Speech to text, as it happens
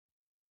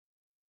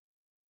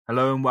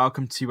Hello and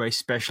welcome to a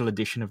special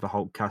edition of the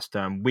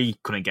Holtecast. We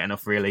couldn't get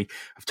enough, really,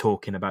 of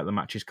talking about the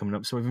matches coming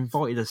up, so we've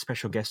invited a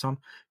special guest on.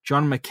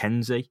 John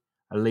Mackenzie,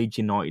 a Leeds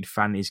United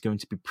fan, is going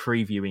to be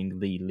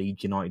previewing the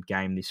Leeds United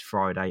game this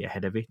Friday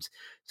ahead of it.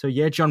 So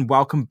yeah, John,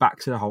 welcome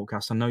back to the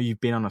Holtecast. I know you've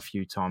been on a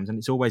few times, and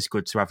it's always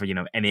good to have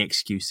any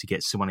excuse to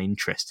get someone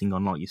interesting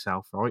on like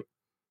yourself, right?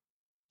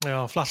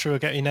 Yeah, flattery will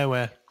get you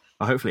nowhere.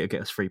 Well, hopefully it'll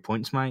get us 3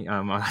 points, mate.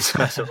 That's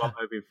what I'm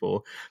hoping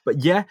for.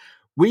 But yeah,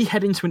 we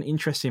head into an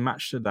interesting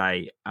match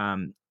today.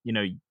 The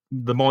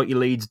mighty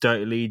Leeds,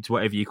 dirty Leeds,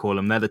 whatever you call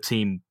them, they're the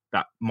team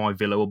that my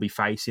Villa will be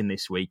facing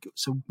this week.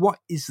 So what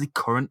is the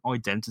current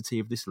identity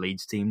of this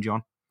Leeds team,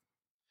 John?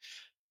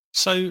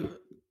 So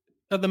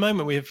at the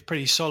moment, we have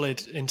pretty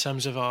solid in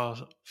terms of our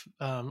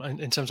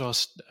tactics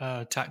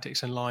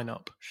and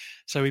lineup.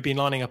 So we've been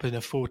lining up in a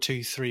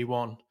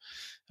 4-2-3-1.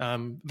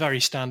 Very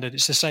standard.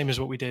 It's the same as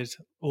what we did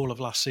all of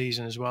last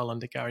season as well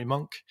under Gary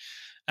Monk.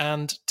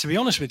 And to be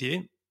honest with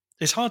you,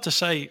 it's hard to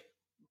say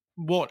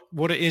what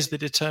it is that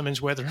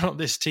determines whether or not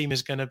this team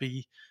is going to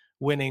be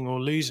winning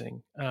or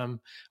losing.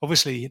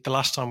 Obviously, the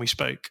last time we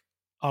spoke,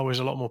 I was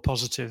a lot more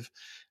positive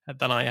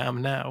than I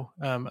am now.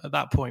 At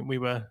that point, we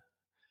were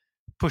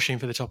pushing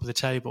for the top of the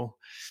table.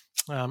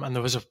 And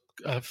there was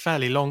a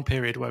fairly long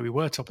period where we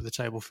were top of the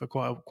table for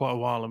quite a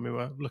while, and we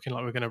were looking like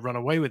we were going to run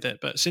away with it.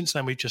 But since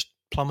then, we've just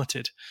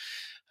plummeted.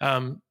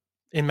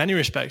 In many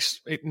respects,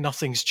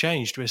 nothing's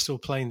changed. We're still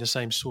playing the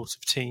same sort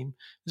of team.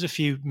 There's a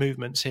few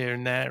movements here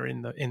and there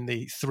in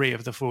the three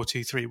of the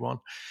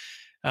 4-2-3-1.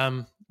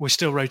 We're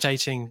still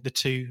rotating the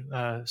two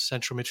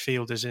central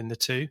midfielders in the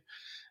two,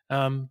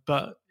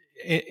 but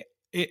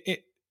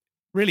it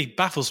really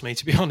baffles me,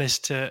 to be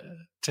honest, to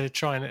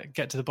try and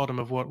get to the bottom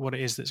of what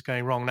it is that's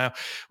going wrong. Now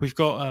we've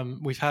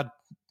had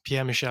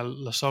Pierre-Michel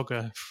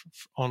Lasogga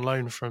on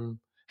loan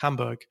from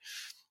Hamburg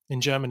in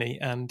Germany,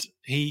 and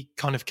he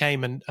kind of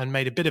came and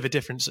made a bit of a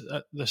difference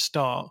at the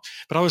start.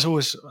 But I was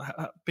always,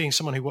 being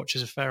someone who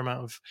watches a fair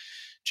amount of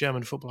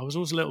German football, I was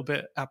always a little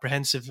bit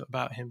apprehensive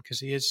about him because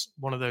he is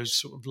one of those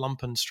sort of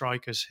lumpen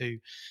strikers who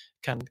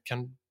can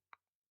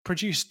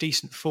produce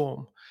decent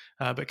form,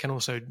 but can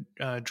also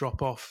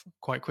drop off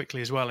quite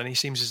quickly as well. And he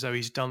seems as though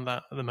he's done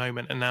that at the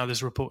moment. And now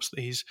there's reports that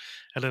he's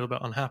a little bit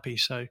unhappy.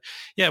 So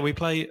yeah, we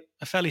play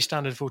a fairly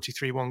standard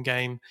 4-2-3-1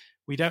 game.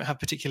 We don't have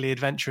particularly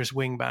adventurous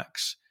wing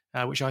backs,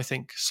 which I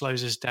think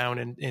slows us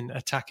down in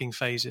attacking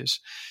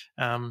phases.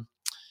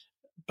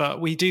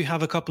 But we do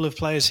have a couple of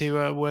players who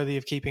are worthy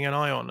of keeping an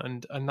eye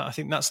on. And I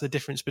think that's the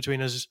difference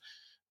between us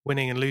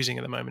winning and losing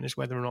at the moment, is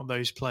whether or not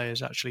those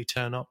players actually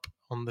turn up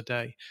on the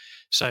day.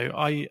 So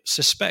I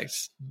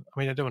suspect,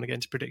 I don't want to get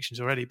into predictions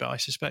already, but I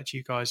suspect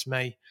you guys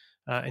may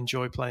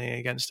enjoy playing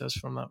against us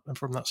from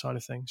that side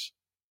of things.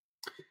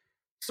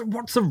 So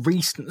what's the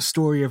recent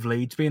story of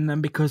Leeds been then?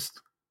 Because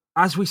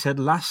as we said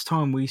last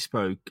time we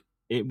spoke,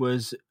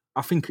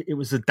 I think it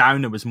was the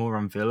downer was more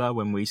on Villa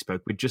when we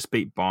spoke. We'd just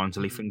beat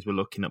Barnsley, things were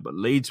looking up, but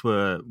Leeds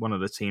were one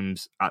of the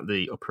teams at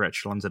the upper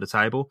echelons of the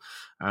table.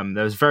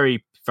 There was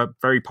very,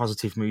 very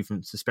positive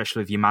movements,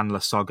 especially with your man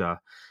Lasogga,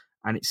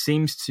 and it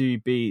seems to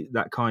be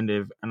that kind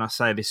of, and I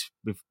say this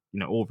with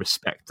all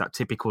respect, that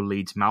typical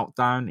Leeds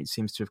meltdown. It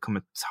seems to have come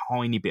a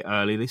tiny bit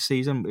early this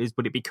season.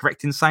 Would it be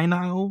correct in saying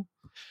that at all?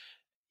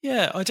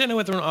 Yeah, I don't know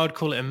whether or not I would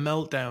call it a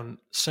meltdown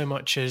so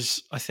much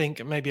as I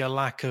think maybe a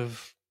lack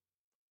of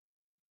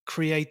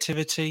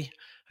creativity.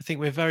 I think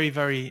we're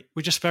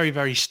just very,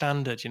 very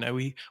standard.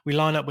 We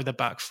line up with a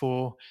back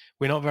four.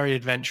 We're not very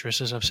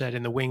adventurous, as I've said,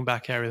 in the wing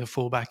back area, the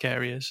full back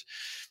areas.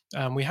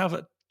 We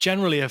have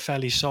generally a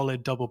fairly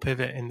solid double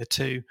pivot in the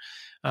two.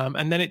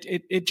 And then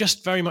it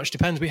just very much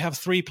depends. We have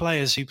three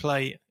players who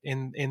play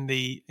in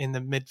the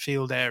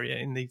midfield area,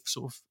 in the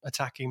sort of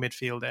attacking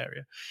midfield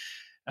area.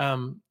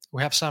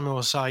 We have Samuel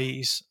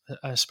Saiz,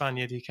 a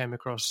Spaniard who came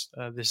across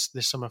this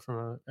summer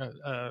from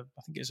I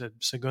think it's a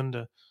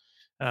Segunda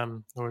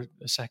or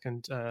a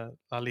second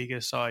La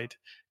Liga side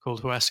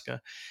called Huesca.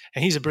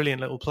 And he's a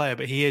brilliant little player,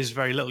 but he is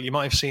very little. You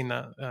might have seen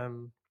that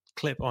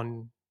clip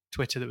on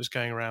Twitter that was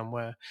going around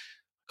where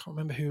I can't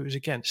remember who it was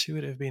against. Who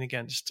would it have been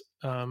against?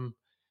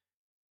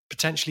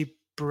 Potentially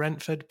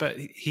Brentford, but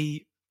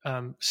he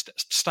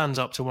stands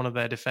up to one of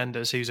their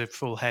defenders who's a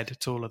full head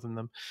taller than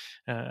them,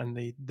 and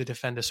the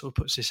defender sort of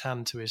puts his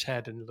hand to his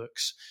head and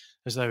looks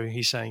as though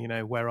he's saying,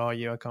 where are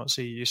you? I can't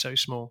see you. You're so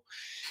small.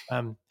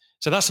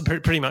 So that's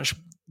pretty much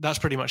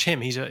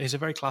him. He's a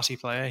very classy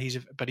player.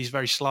 But he's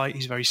very slight.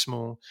 He's very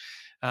small.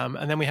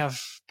 And then we have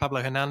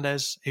Pablo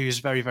Hernandez, who is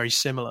very, very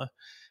similar,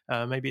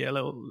 maybe a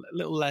little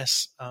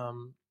less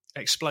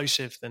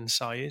explosive than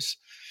Saiz.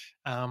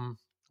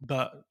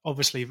 But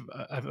obviously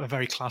a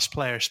very class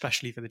player,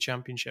 especially for the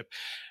Championship.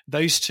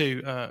 Those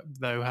two,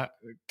 though,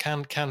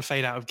 can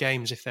fade out of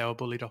games if they are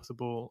bullied off the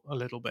ball a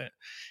little bit.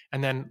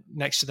 And then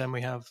next to them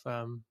we have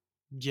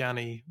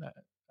Gianni,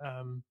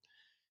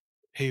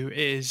 who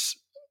is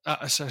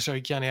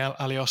Gianni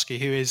Alioski,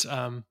 who is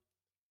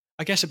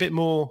I guess a bit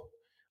more.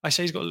 I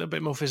say he's got a little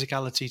bit more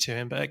physicality to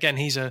him, but again,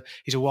 he's a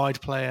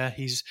wide player.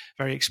 He's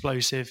very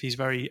explosive. He's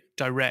very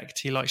direct.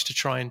 He likes to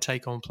try and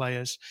take on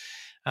players,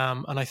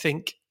 and I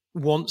think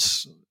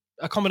once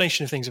a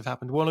combination of things have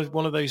happened.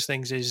 One of those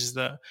things is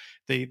that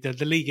the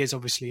league is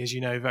obviously, as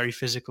you know, very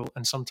physical,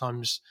 and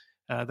sometimes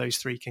those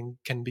three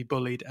can be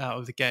bullied out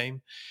of the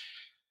game.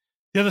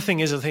 The other thing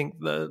is, I think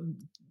the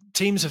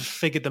teams have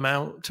figured them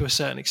out to a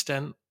certain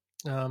extent.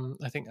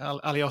 I think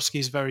Alioski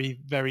is very,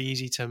 very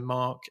easy to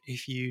mark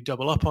if you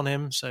double up on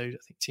him. So I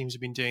think teams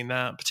have been doing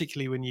that,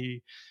 particularly when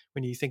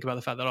you think about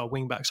the fact that our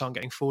wing backs aren't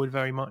getting forward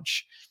very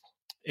much.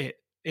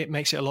 It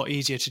makes it a lot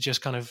easier to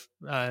just kind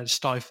of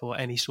stifle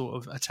any sort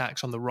of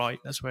attacks on the right.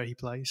 That's where he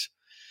plays.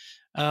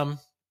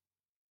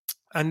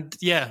 And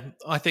yeah,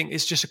 I think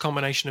it's just a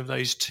combination of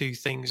those two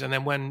things. And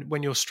then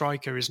when your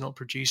striker is not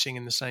producing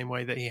in the same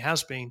way that he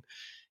has been,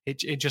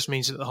 it just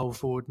means that the whole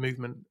forward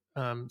movement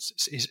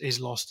is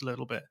lost a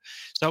little bit.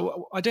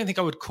 So I don't think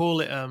I would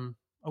call it.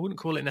 I wouldn't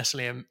call it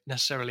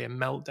necessarily a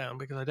meltdown,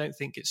 because I don't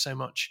think it's so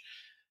much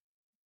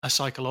a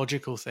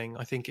psychological thing.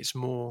 I think it's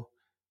more,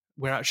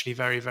 we're actually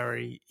very,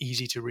 very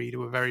easy to read,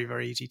 we're very,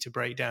 very easy to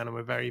break down, and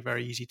we're very,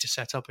 very easy to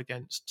set up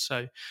against.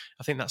 So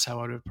I think that's how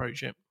I would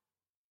approach it.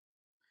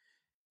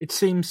 It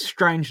seems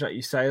strange that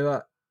you say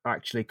that,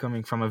 actually,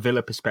 coming from a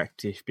Villa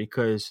perspective,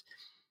 because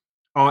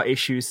our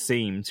issues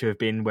seem to have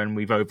been when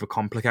we've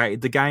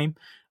overcomplicated the game,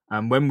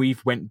 and when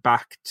we've went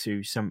back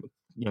to some,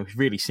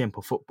 really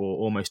simple football,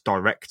 almost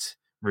direct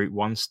Route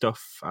One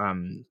stuff,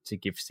 to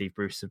give Steve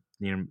Bruce,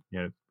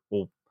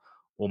 all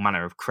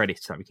manner of credit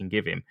that we can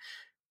give him.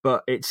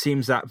 But it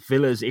seems that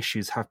Villa's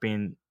issues have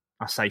been,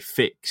 I say,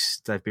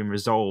 fixed. They've been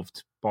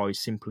resolved by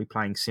simply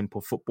playing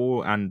simple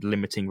football and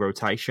limiting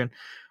rotation.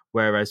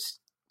 Whereas,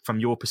 from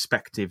your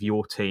perspective,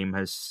 your team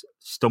has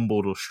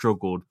stumbled or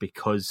struggled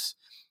because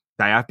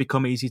they have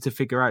become easy to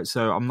figure out.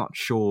 So I'm not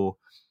sure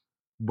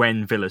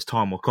when Villa's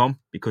time will come,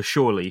 because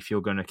surely if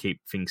you're going to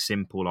keep things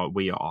simple like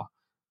we are,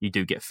 you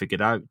do get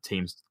figured out.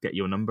 Teams get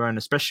your number. And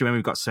especially when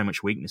we've got so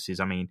much weaknesses.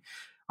 I mean,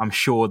 I'm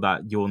sure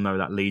that you'll know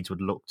that Leeds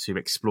would look to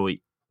exploit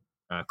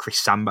Chris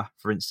Samba,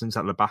 for instance,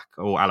 at the back,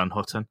 or Alan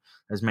Hutton.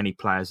 There's many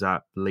players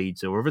that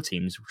Leeds or other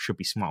teams should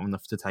be smart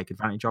enough to take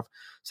advantage of.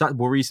 So that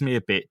worries me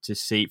a bit, to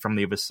see it from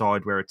the other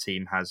side, where a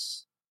team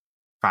has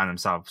found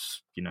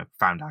themselves,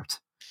 found out.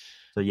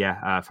 So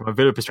yeah, from a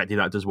Villa perspective,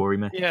 that does worry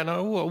me. Yeah,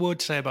 no, what I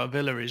would say about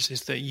Villa is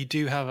that you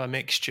do have a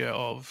mixture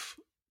of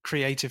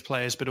creative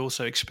players, but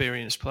also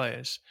experienced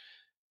players.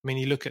 I mean,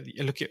 you look at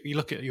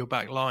your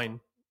back line.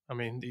 I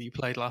mean, you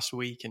played last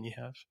week, and you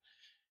have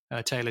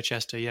Taylor,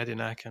 Chester,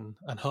 Jedinak,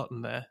 and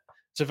Hutton there.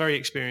 It's a very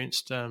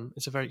experienced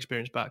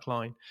back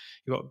line.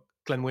 You've got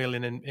Glenn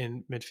Whelan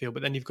in midfield,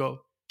 but then you've got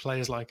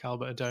players like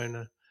Albert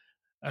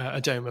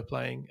Adoma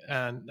playing,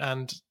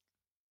 and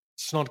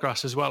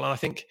Snodgrass as well. And I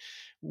think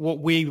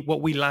what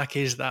we lack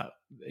is that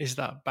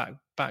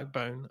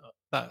backbone,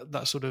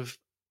 that sort of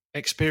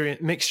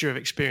mixture of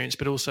experience,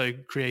 but also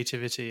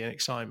creativity and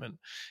excitement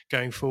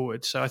going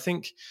forward. So I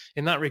think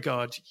in that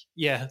regard,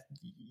 yeah,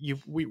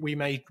 we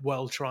may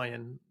well try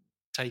and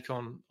take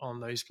on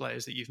those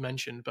players that you've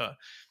mentioned, but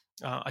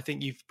I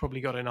think you've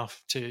probably got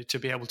enough to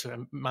be able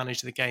to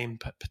manage the game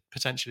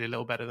potentially a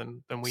little better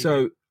than we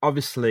So do.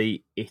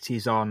 obviously it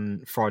is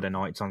on Friday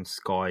nights on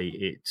Sky.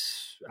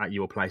 It's at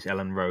your place,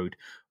 Ellen Road.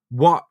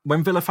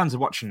 When Villa fans are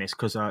watching this,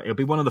 because it'll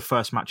be one of the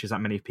first matches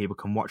that many people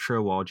can watch for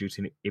a while, due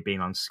to it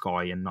being on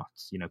Sky, and not,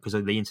 because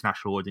the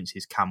international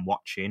audiences can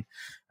watch in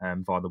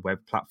via the web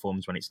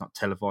platforms when it's not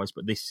televised,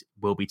 but this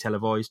will be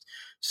televised.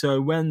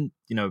 So when,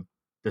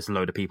 there's a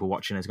load of people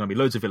watching, there's going to be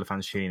loads of Villa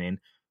fans tuning in.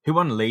 Who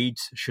on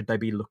Leeds should they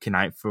be looking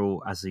out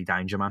for as the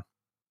danger man?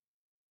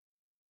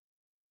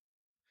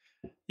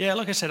 Yeah,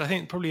 like I said, I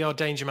think probably our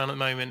danger man at the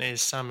moment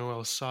is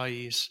Samuel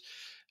Saiz.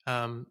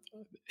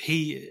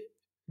 He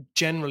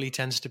generally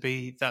tends to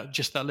be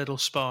that little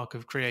spark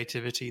of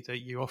creativity that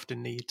you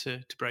often need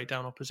to break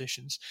down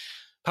oppositions.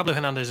 Pablo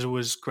Hernandez is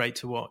always great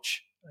to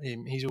watch.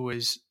 He's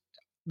always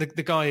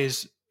the guy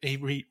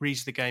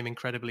reads the game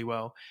incredibly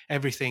well.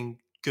 Everything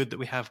good that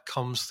we have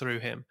comes through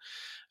him.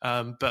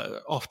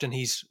 But often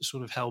he's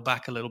sort of held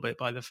back a little bit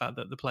by the fact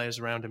that the players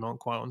around him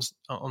aren't quite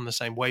on the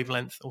same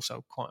wavelength,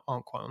 also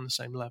aren't quite on the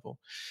same level.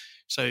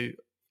 So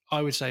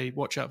I would say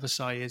watch out for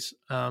Sayed.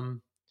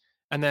 And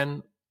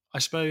then I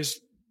suppose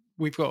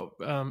we've got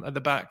at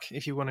the back,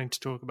 if you're wanting to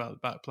talk about the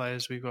back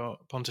players, we've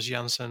got Pontus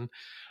Jansson.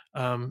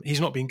 He's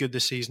not been good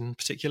this season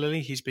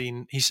particularly.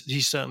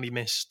 He's certainly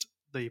missed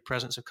the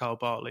presence of Carl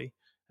Bartley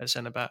at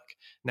centre back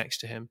next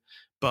to him,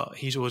 but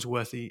he's always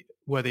worthy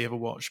of a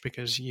watch,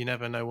 because you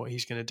never know what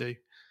he's going to do.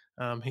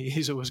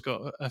 He's always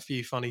got a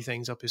few funny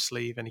things up his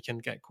sleeve, and he can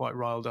get quite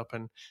riled up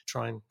and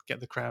try and get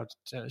the crowd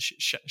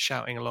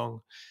shouting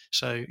along.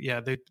 So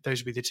yeah,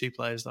 those would be the two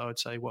players that I would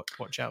say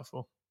watch out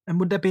for. And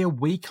would there be a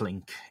weak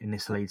link in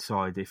this lead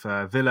side if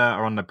Villa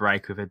are on the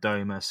break with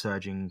Adoma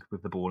surging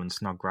with the ball and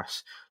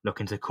Snodgrass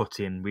looking to cut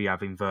in? We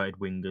have inverted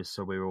wingers,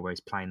 so we're always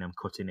playing them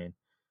cutting in.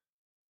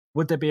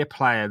 Would there be a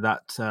player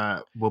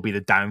that will be the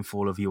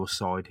downfall of your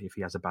side if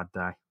he has a bad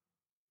day?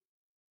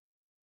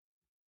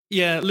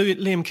 Yeah,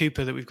 Liam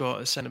Cooper that we've got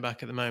at centre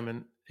back at the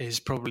moment is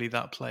probably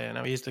that player.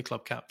 Now he is the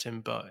club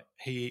captain, but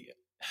he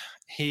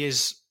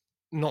is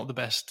not the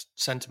best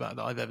centre-back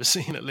that I've ever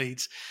seen at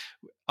Leeds.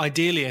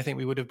 Ideally, I think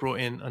we would have brought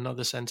in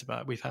another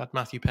centre-back. We've had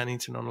Matthew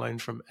Pennington on loan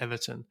from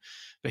Everton,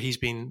 but he's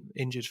been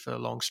injured for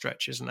long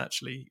stretches and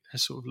actually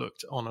has sort of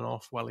looked on and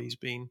off when he's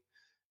been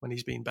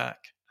back.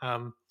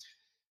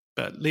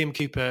 But Liam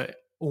Cooper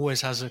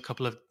always has a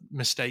couple of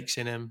mistakes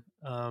in him.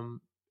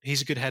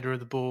 He's a good header of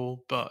the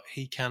ball, but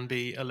he can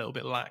be a little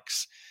bit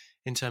lax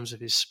in terms of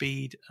his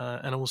speed,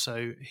 and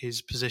also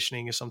his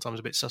positioning is sometimes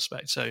a bit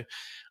suspect. So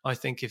I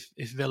think if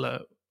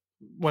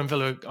when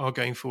Villa are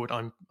going forward,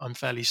 I'm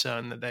fairly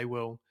certain that they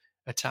will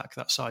attack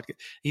that side.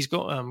 He's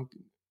got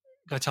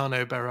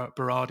Gaetano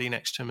Berardi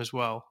next to him as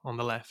well on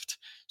the left.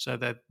 So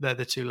they're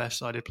the two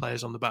left-sided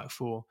players on the back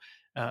four.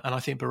 And I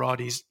think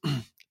Berardi's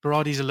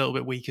a little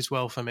bit weak as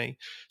well for me.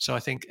 So I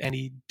think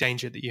any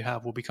danger that you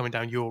have will be coming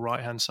down your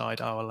right-hand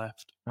side, our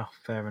left. Oh,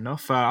 fair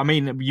enough. I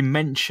mean, you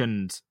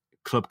mentioned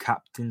club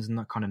captains and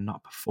that kind of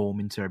not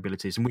performing to their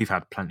abilities. And we've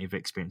had plenty of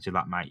experience with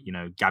that, mate. You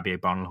know, Gabby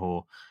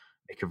O'Bonnell,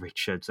 Micah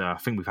Richards. I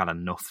think we've had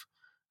enough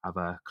of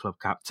a club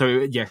cap. So,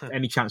 yeah,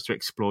 any chance to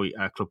exploit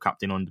a club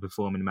captain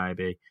underperforming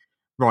maybe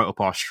right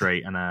up our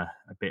street, and a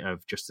bit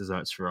of just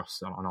desserts for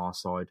us on our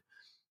side.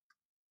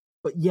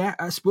 But yeah,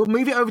 we'll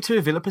move it over to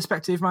a Villa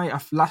perspective, mate.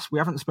 We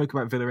haven't spoken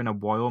about Villa in a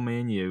while, me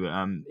and you.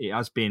 It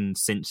has been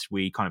since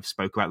we kind of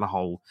spoke about the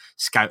whole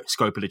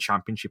scope of the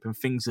Championship, and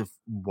things have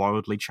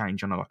wildly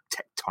changed on a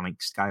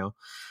tectonic scale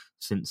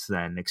since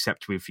then,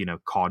 except with, you know,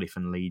 Cardiff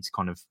and Leeds,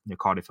 kind of, you know,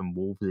 Cardiff and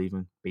Wolves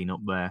even being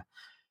up there.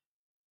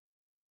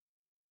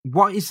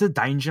 What is the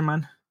danger,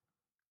 man,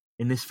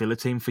 in this Villa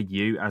team for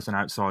you as an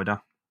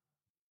outsider?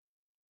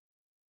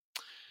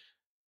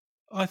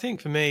 I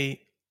think for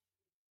me,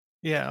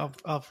 yeah,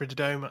 Albert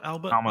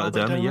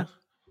Adoma, yeah.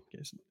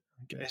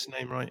 Get his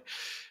name right.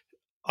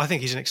 I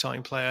think he's an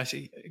exciting player.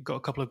 He got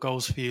a couple of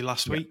goals for you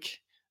last week.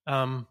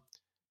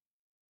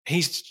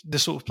 He's the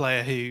sort of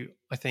player who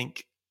I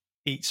think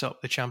eats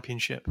up the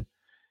Championship.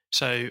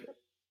 So,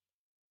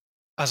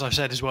 as I've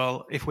said as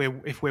well, if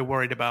we're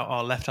worried about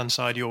our left-hand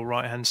side, your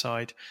right-hand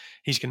side,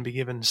 he's going to be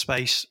given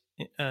space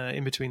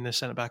in between the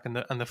centre-back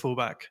and the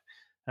full-back,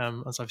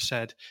 as I've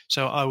said.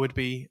 So I would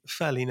be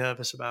fairly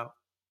nervous about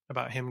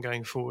him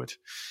going forward.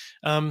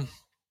 Other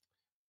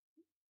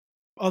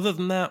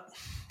than that,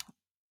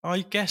 I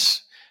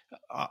guess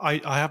I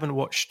haven't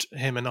watched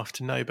him enough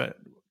to know, but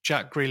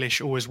Jack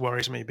Grealish always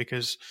worries me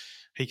because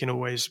he can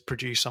always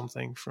produce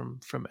something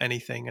from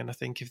anything. And I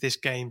think if this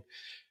game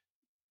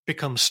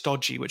becomes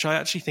stodgy, which I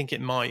actually think it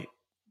might,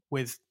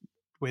 with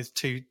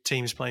two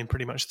teams playing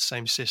pretty much the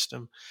same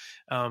system,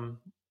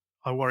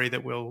 I worry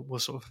that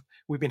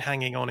we've been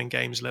hanging on in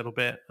games a little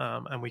bit,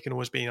 and we can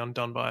always be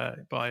undone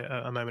by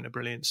a moment of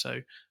brilliance. So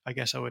I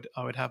guess I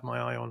would have my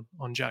eye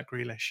on Jack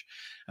Grealish,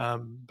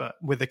 but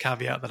with the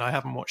caveat that I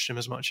haven't watched him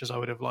as much as I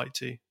would have liked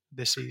to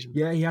this season.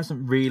 Yeah, he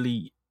hasn't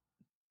really,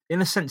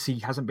 in a sense, he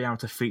hasn't been able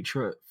to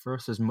feature for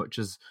us as much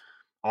as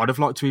I'd have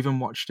liked to even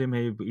watched him.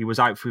 He was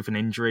out with an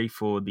injury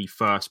for the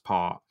first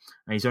part,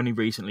 and he's only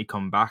recently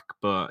come back,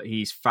 but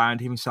he's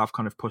found himself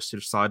kind of pushed to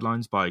the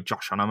sidelines by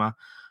Josh Onama,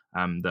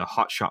 the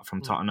hot shot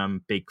from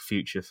Tottenham. Big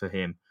future for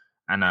him,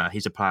 and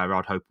he's a player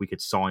I'd hope we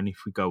could sign if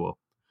we go up.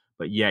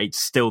 But yeah, it's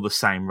still the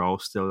same role,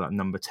 still that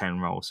number 10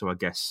 role. So I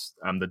guess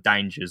the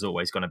danger is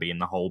always going to be in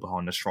the hole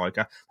behind the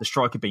striker. The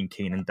striker being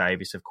Keenan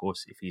Davis, of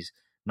course, if he's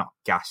not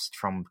gassed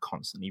from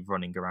constantly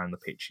running around the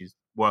pitch. His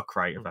work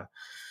rate of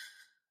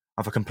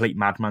a complete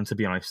madman, to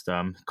be honest.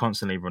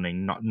 Constantly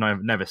running,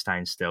 never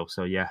staying still.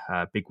 So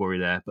yeah, big worry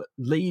there. But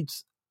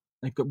Leeds,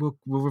 we'll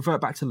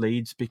revert back to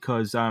Leeds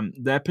because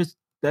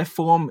their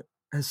form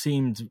has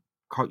seemed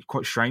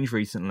quite strange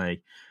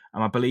recently.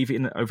 I believe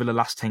over the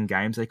last 10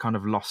 games, they kind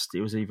of lost.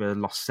 It was either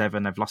lost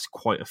 7. They've lost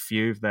quite a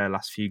few of their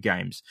last few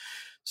games.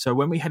 So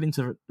when we head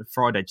into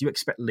Friday, do you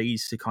expect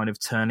Leeds to kind of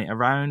turn it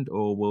around,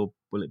 or will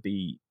it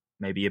be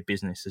maybe a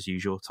business as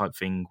usual type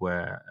thing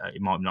where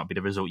it might not be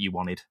the result you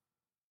wanted?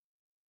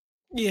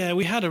 Yeah,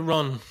 we had a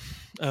run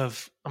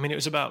of, I think it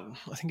was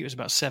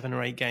about 7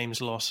 or 8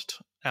 games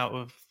lost out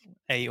of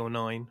 8 or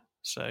 9.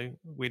 So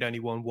we'd only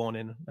won 1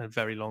 in a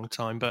very long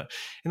time. But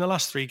in the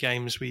last 3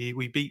 games,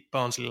 we beat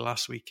Barnsley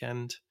last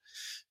weekend.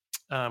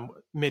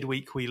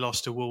 Midweek, we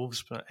lost to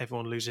Wolves, but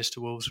everyone loses to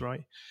Wolves,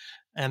 right?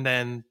 And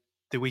then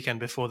the weekend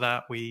before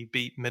that, we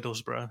beat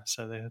Middlesbrough,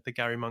 so the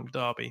Gary Monk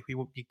derby.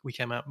 We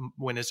came out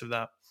winners of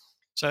that.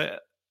 So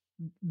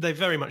they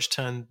very much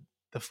turned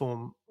the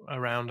form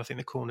around. I think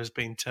the corner's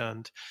been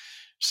turned.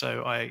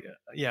 So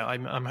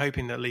I'm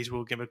hoping that Leeds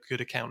will give a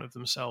good account of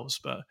themselves.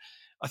 But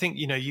I think,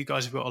 you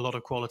guys have got a lot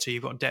of quality.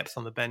 You've got depth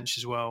on the bench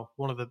as well.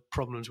 One of the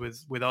problems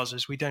with us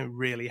is we don't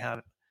really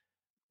have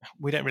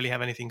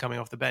anything coming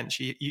off the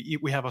bench.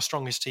 We have our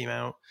strongest team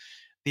out.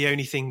 The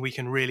only thing we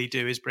can really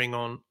do is bring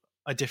on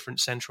a different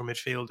central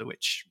midfielder,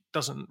 which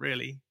doesn't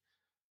really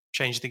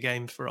change the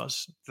game for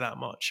us that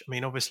much. I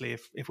mean, obviously,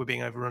 if we're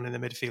being overrun in the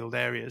midfield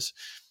areas,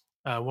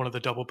 one of the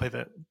double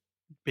pivot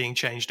being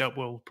changed up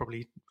will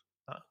probably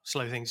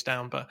slow things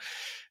down. But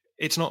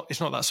it's not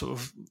that sort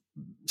of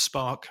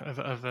spark of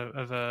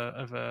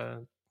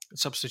a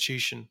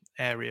substitution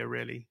area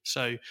really.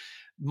 So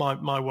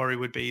my worry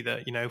would be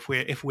that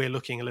if we're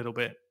looking a little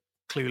bit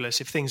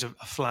clueless, if things are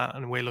flat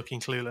and we're looking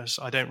clueless,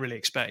 I don't really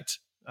expect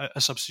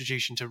a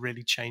substitution to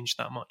really change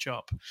that much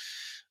up.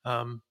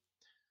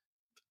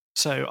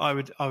 So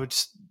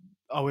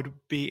I would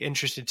be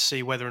interested to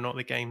see whether or not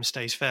the game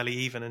stays fairly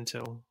even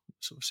until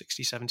sort of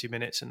 60, 70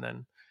 minutes, and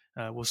then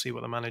we'll see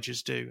what the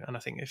managers do. And I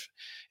think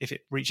if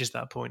it reaches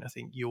that point, I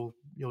think you'll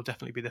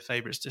definitely be the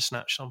favourites to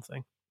snatch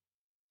something.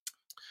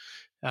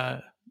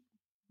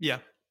 Yeah.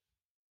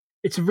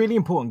 It's a really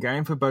important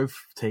game for both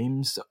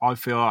teams, I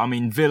feel. I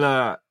mean,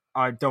 Villa,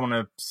 I don't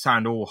want to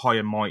sound all high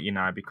and mighty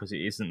now because it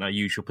isn't a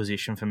usual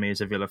position for me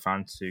as a Villa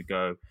fan to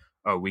go,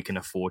 oh, we can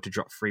afford to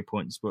drop 3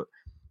 points. But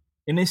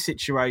in this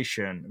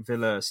situation,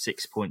 Villa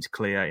 6 points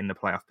clear in the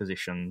playoff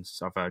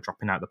positions of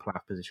dropping out the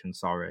playoff position,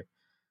 sorry.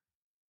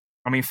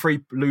 I mean,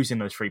 losing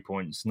those 3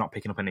 points, not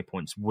picking up any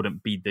points,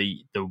 wouldn't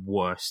be the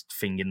worst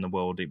thing in the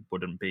world. It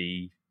wouldn't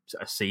be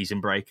a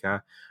season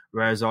breaker.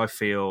 Whereas I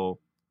feel,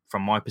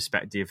 from my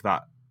perspective,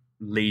 that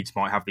Leeds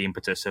might have the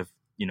impetus of,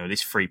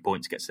 this 3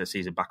 points gets their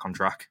season back on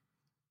track.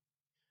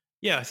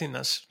 Yeah, I think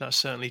that's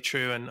certainly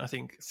true. And I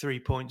think 3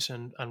 points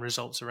and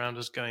results around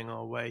us going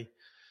our way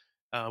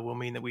will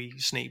mean that we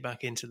sneak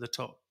back into the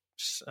top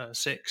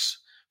 6,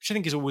 which I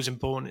think is always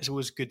important. It's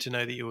always good to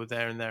know that you were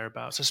there and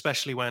thereabouts,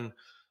 especially when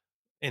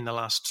in the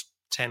last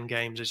 10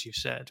 games, as you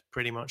said,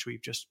 pretty much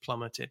we've just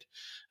plummeted,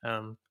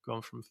 gone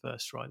from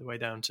first right the way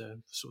down to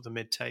sort of the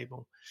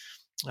mid-table.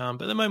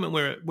 But at the moment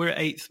we're at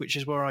 8th, which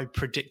is where I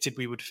predicted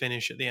we would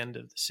finish at the end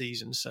of the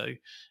season. So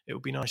it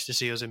would be nice to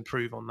see us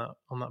improve on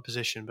that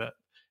position. But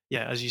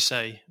yeah, as you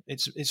say,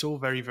 it's all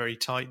very, very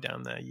tight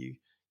down there.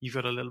 You've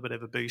got a little bit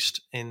of a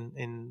boost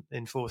in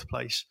 4th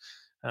place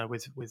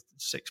with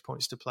 6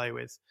 points to play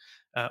with.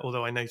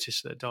 Although I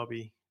noticed that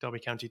Derby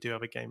County do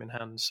have a game in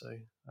hand, so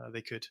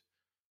they could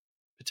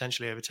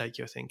potentially overtake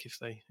you, I think, if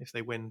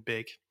they win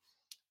big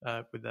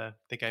with their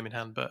game in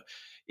hand. But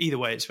either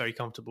way, it's very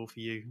comfortable for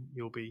you.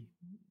 You'll be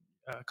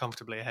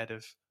comfortably ahead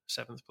of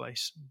 7th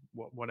place,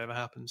 whatever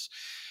happens.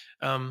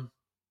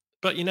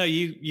 But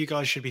you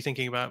guys should be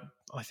thinking about,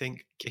 I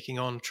think, kicking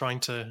on,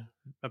 trying to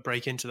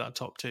break into that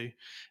top 2.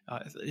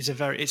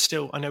 It's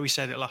still. I know we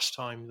said it last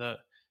time that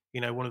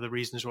one of the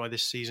reasons why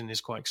this season is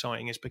quite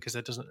exciting is because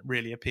there doesn't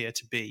really appear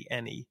to be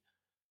any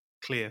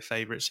clear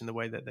favourites in the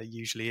way that there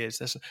usually is.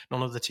 There's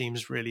none of the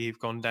teams really who've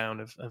gone down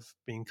of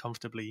being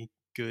comfortably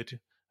good,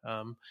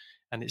 and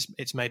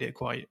it's made it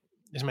quite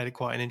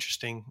an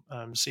interesting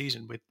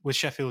season with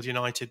Sheffield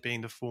United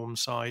being the form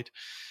side.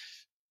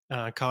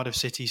 Cardiff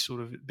City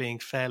sort of being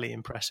fairly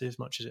impressive,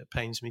 much as it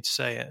pains me to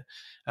say it.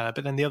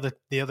 But then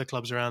the other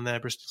clubs around there,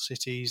 Bristol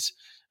Cities,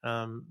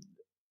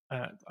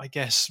 I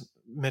guess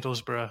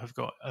Middlesbrough have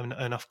got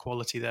enough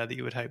quality there that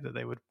you would hope that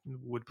they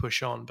would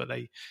push on, but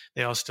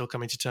they are still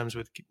coming to terms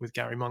with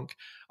Gary Monk.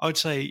 I would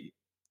say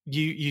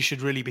you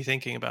should really be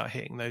thinking about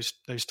hitting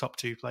those top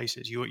 2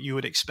 places. You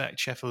would expect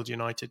Sheffield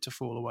United to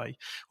fall away,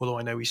 although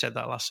I know we said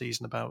that last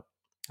season about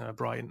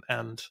Brighton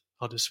and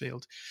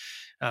Huddersfield.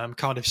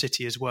 Cardiff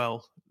City as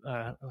well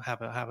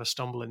have a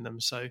stumble in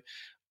them. So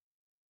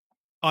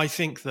I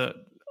think that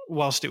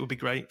whilst it would be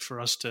great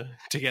for us to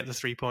get the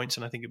 3 points,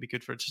 and I think it'd be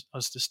good for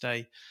us to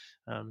stay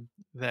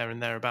there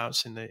and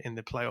thereabouts in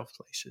the playoff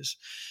places,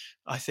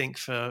 I think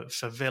for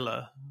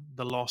Villa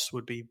the loss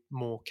would be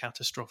more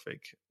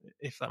catastrophic,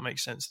 if that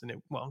makes sense.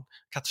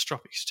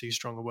 Catastrophic is too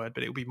strong a word,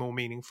 but it would be more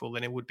meaningful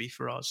than it would be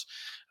for us.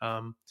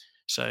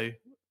 So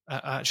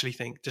I actually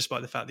think,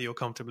 despite the fact that you're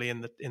comfortably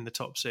in the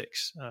top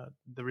 6,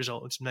 the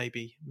result is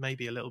maybe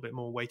a little bit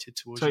more weighted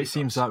towards. So it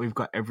seems like we've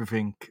got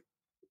everything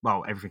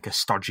a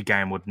stodgy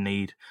game would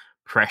need: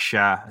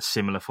 pressure,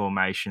 similar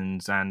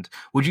formations, and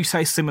would you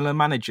say similar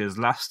managers?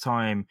 Last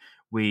time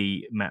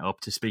we met up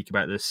to speak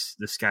about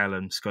the scale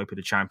and scope of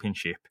the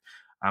Championship,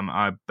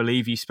 I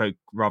believe you spoke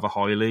rather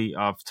highly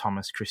of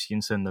Thomas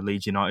Christiansen, the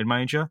Leeds United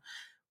manager.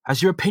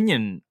 Has your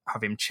opinion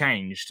of him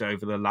changed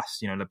over the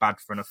last, the bad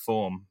run of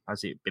form?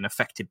 Has it been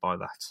affected by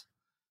that?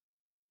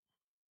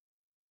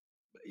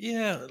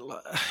 Yeah,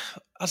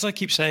 as I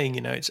keep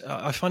saying,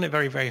 I find it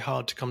very, very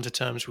hard to come to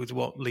terms with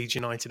what Leeds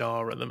United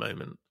are at the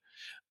moment.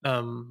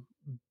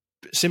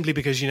 Simply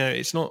because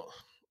it's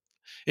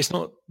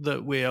not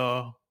that we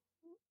are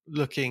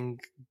looking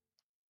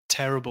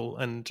terrible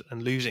and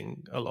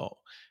losing a lot.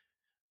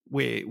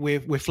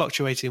 We're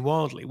fluctuating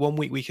wildly. One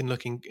week we can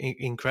look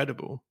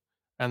incredible,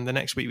 and the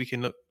next week we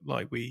can look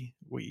like we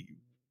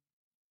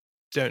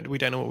don't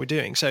know what we're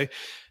doing. So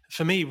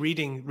for me,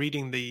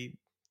 reading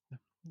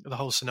the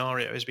whole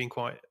scenario has been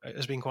quite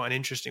an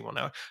interesting one.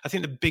 Now, I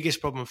think the biggest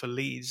problem for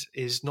Leeds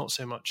is not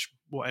so much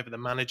whatever the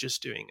manager's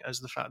doing as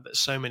the fact that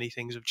so many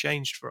things have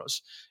changed for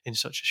us in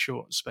such a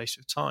short space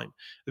of time.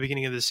 At the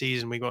beginning of the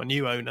season, we got a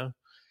new owner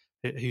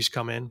who's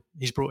come in.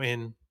 He's brought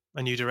in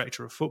a new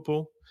director of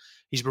football.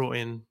 He's brought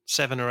in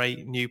 7 or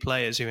 8 new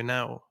players who are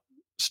now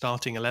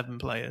starting 11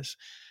 players.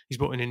 He's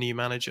brought in a new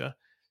manager.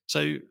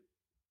 So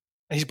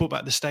he's brought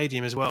back the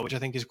stadium as well, which I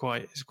think is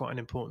quite an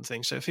important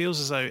thing. So it feels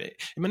as though, in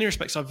many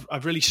respects,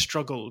 I've really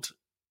struggled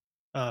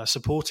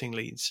supporting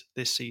Leeds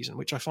this season,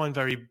 which I find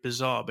very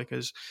bizarre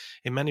because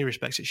in many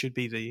respects it should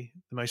be the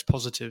most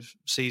positive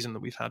season that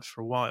we've had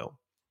for a while.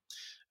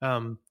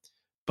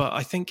 But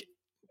I think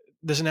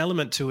there's an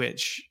element to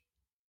which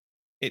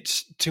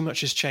it's too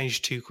much has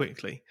changed too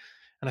quickly.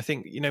 And I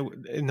think,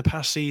 in the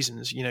past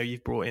seasons,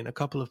 you've brought in a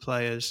couple of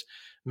players,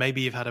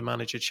 maybe you've had a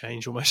manager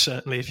change, almost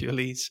certainly if you're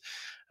Leeds.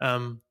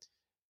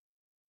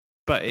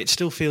 But it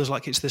still feels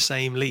like it's the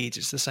same Leeds,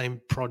 it's the same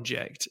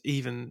project,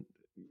 even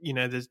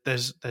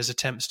there's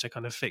attempts to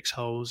kind of fix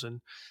holes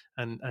and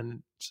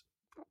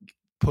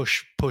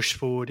push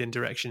forward in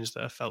directions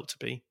that are felt to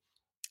be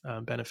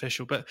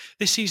beneficial. But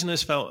this season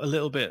has felt a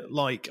little bit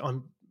like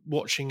I'm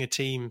watching a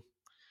team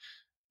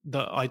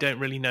that I don't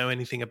really know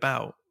anything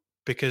about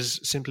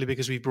simply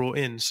because we brought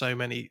in so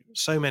many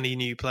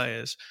new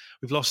players.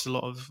 We've lost a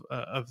lot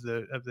of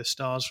the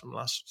stars from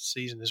last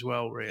season as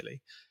well,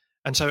 really.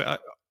 And so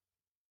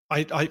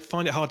I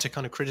find it hard to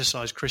kind of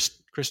criticize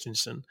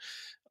Christensen.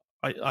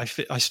 I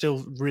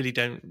still really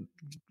don't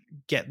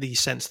get the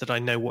sense that I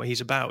know what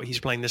he's about. He's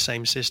playing the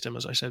same system,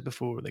 as I said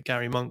before, that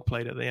Gary Monk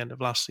played at the end of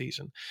last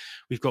season.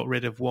 We've got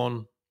rid of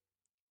one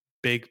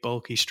big,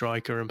 bulky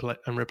striker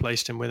and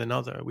replaced him with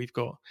another. We've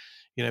got,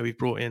 we've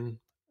brought in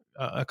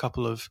a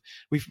couple of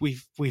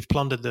we've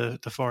plundered the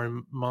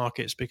foreign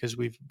markets because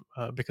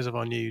because of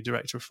our new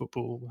director of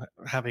football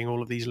having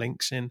all of these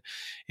links in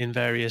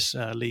various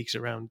leagues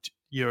around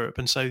Europe.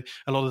 And so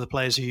a lot of the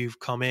players who've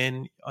come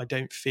in, I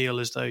don't feel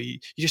as though you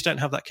just don't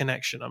have that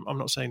connection. I'm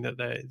not saying that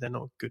they're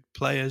not good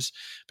players,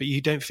 but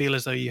you don't feel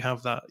as though you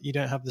have that. You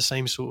don't have the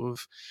same sort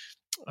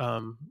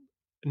of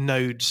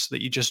nodes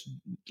that you just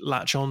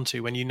latch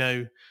onto when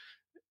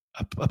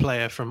a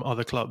player from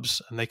other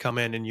clubs and they come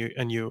in and you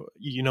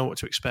know what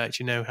to expect.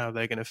 You know how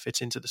they're going to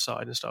fit into the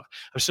side and stuff.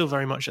 I'm still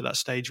very much at that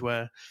stage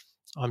where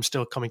I'm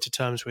still coming to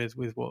terms with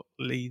what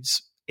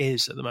Leeds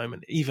is at the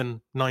moment, even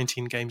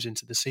 19 games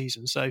into the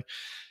season. So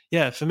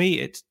yeah, for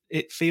me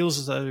it feels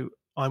as though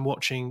I'm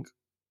watching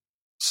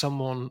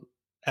someone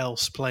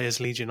else play as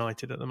Leeds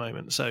United at the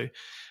moment. So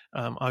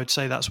I would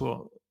say that's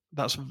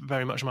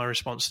very much my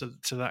response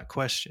to that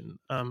question.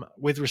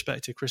 With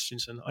respect to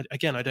Christensen, I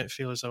don't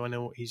feel as though I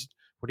know what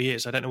he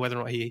is. I don't know whether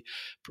or not he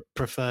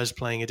prefers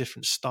playing a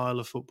different style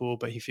of football,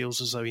 but he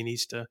feels as though he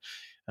needs to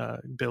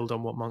build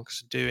on what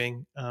Monk's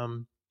doing.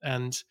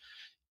 And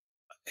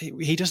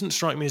he doesn't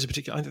strike me as a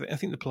particular. I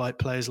think the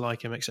players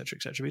like him, etc.,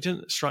 etc. But he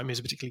doesn't strike me as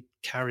a particularly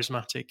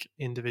charismatic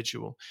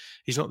individual.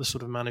 He's not the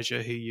sort of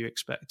manager who you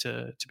expect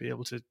to be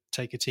able to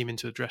take a team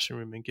into a dressing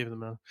room and give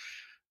them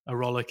a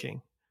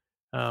rollicking.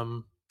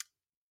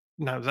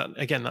 Now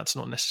that's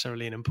not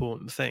necessarily an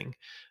important thing,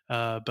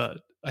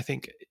 but I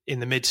think in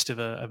the midst of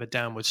a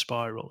downward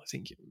spiral, I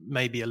think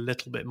maybe a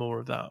little bit more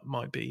of that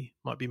might be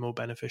more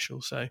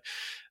beneficial. So,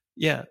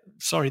 yeah,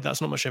 sorry,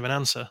 that's not much of an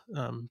answer,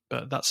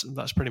 but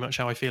that's pretty much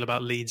how I feel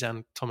about Leeds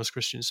and Thomas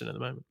Christensen at the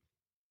moment.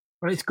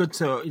 Well, it's good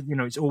to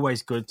it's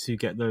always good to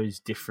get those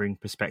differing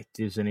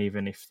perspectives, and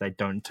even if they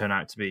don't turn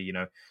out to be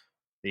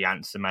the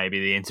answer maybe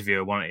the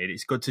interviewer wanted,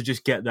 it's good to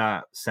just get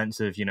that sense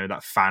of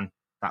that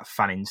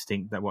fan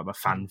instinct, that what the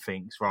fan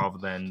thinks, rather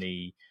than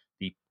the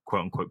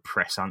quote unquote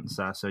press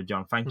answer. So,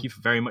 John, thank you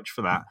very much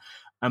for that.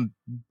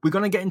 We're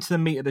going to get into the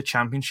meat of the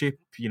championship,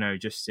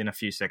 just in a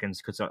few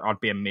seconds, because I'd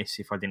be amiss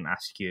if I didn't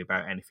ask you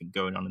about anything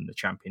going on in the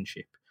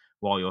championship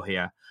while you're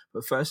here.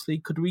 But firstly,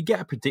 could we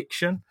get a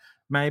prediction,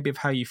 maybe, of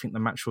how you think the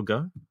match will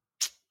go?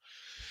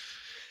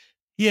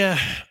 Yeah,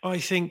 I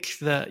think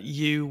that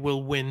you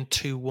will win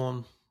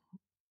 2-1.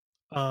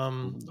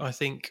 I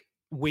think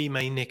we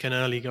may nick an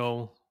early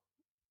goal,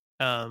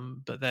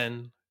 but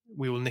then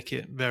we will nick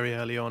it very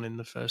early on in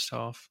the first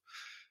half,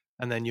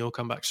 and then you'll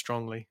come back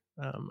strongly,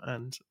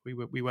 and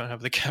we won't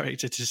have the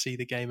character to see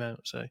the game out.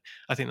 So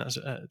I think that's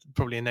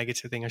probably a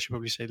negative thing. I should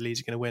probably say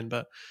Leeds are going to win,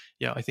 but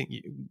yeah, I think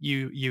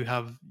you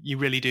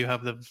really do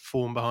have the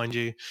form behind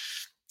you.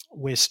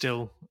 We're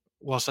still,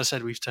 whilst I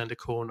said we've turned a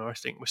corner, I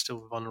think we're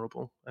still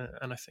vulnerable,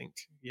 and I think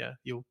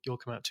you'll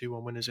come out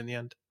 2-1 winners in the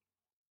end.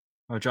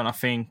 Well, John, I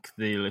think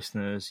the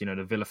listeners,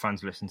 the Villa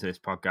fans who listen to this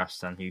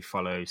podcast and who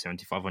follow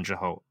 7500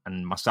 Holt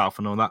and myself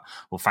and all that,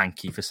 well,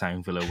 thank you for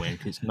saying Villa win.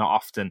 It's not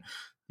often,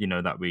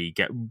 that we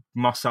get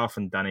myself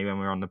and Danny when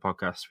we're on the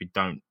podcast.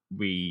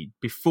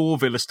 Before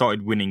Villa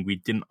started winning, we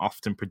didn't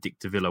often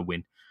predict a Villa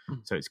win.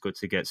 So it's good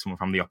to get someone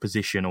from the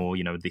opposition or,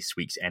 this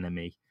week's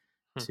enemy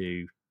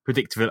to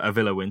predict a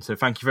Villa win. So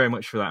thank you very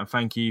much for that. And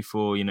thank you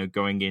for,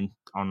 going in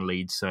on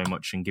Leeds so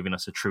much and giving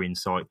us a true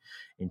insight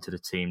into the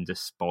team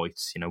despite,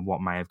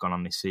 what may have gone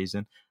on this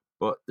season.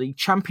 But the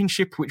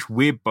championship, which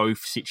we're both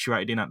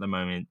situated in at the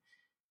moment,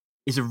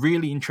 is a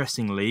really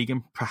interesting league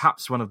and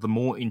perhaps one of the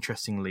more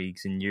interesting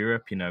leagues in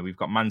Europe. We've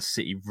got Man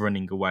City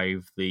running away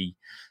with the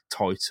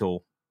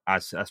title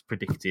as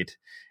predicted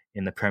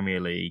in the Premier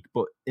League.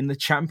 But in the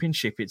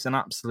Championship, it's an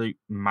absolute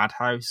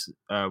madhouse.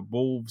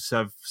 Wolves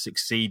have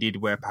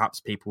succeeded where perhaps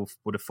people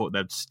would have thought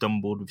they'd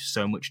stumbled with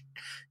so much,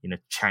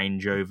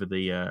 change over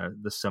the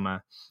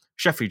summer.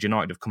 Sheffield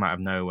United have come out of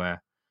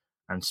nowhere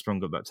and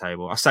sprung up that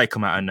table. I say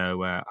come out of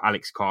nowhere.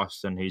 Alex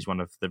Carson, who's one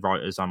of the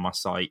writers on my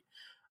site,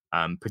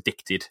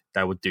 predicted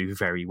they would do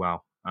very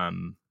well.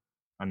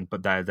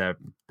 But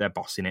they're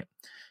bossing it,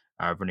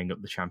 running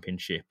up the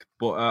championship.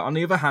 But on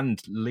the other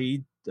hand,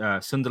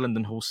 Sunderland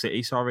and Hull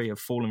City, have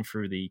fallen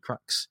through the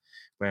cracks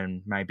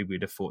when maybe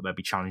we'd have thought they'd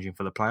be challenging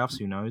for the playoffs.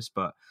 Who knows?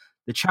 But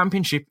the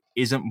championship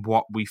isn't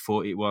what we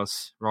thought it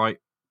was, right?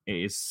 It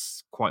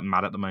is quite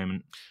mad at the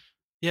moment.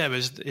 Yeah,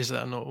 but is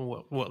that not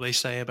what they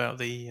say about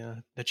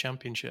the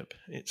championship?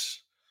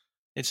 It's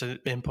an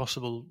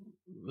impossible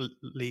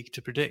league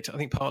to predict. I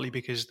think partly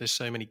because there's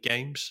so many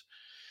games,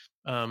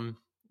 and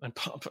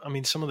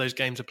some of those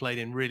games are played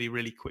in really,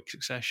 really quick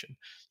succession.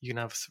 You can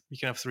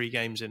have 3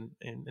 games in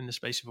the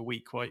space of a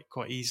week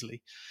quite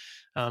easily.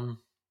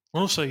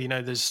 Also,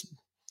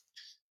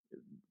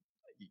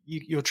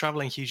 you're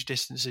traveling huge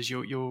distances.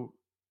 You're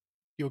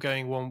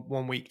going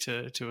one week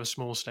to a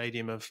small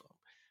stadium of,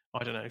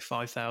 I don't know,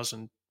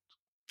 5,000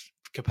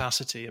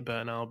 capacity at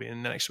Burton Albion,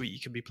 and the next week you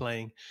could be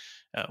playing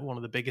at one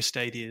of the biggest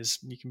stadiums.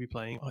 You can be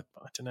playing, I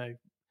don't know,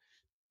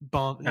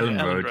 Ellen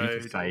Road.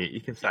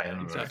 You can say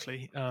Ellen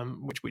exactly.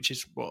 Which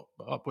is what,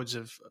 upwards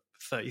of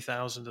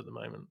 30,000 at the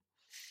moment,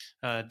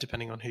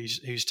 depending on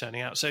who's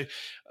turning out. So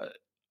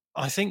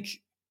I think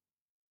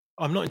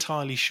I'm not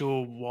entirely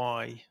sure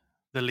why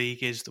the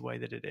league is the way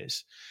that it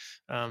is,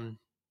 but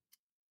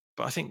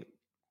I think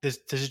there's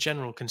a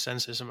general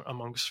consensus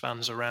amongst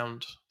fans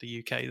around the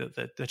UK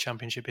that the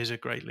Championship is a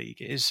great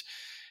league. It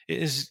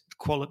is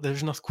quality.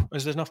 There's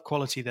enough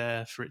quality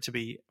there for it to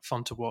be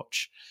fun to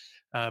watch,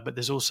 but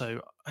there's also,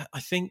 I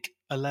think,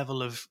 a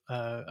level of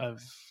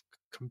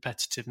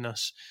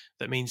competitiveness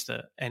that means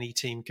that any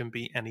team can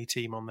beat any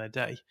team on their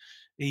day,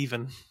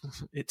 even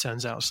it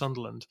turns out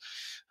Sunderland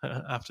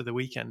after the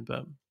weekend.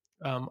 But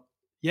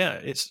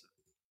it's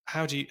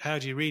how do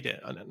you read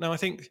it? Now I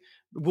think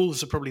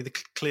Wolves are probably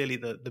clearly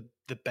the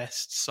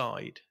best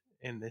side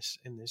in this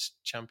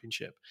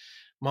championship.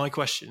 My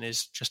question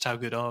is just how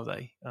good are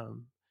they?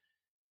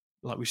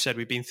 Like we've said,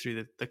 we've been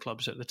through the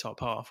clubs at the top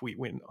half.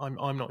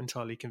 I'm not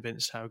entirely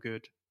convinced how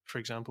good, for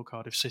example,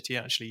 Cardiff City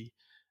actually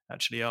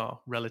are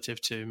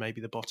relative to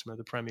maybe the bottom of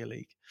the Premier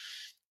League.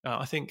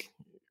 I think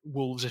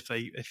Wolves, if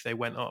they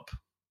went up,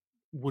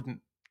 wouldn't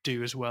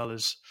do as well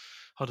as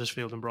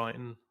Huddersfield and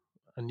Brighton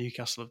and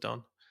Newcastle have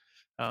done.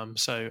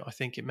 So I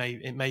think it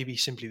may be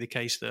simply the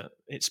case that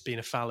it's been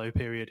a fallow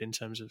period in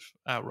terms of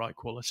outright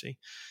quality,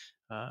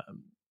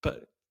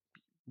 but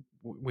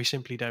we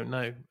simply don't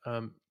know.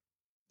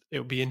 It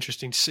would be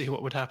interesting to see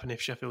what would happen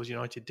if Sheffield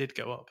United did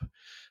go up.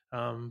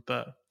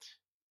 But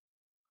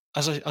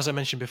as I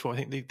mentioned before, I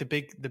think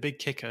the big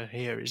kicker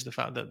here is the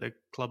fact that the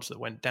clubs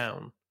that went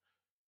down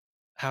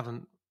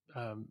haven't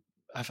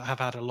have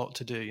had a lot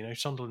to do.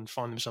 Sunderland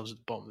find themselves at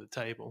the bottom of the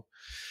table.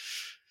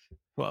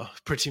 Well,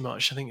 pretty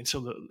much, I think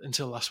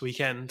until last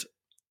weekend,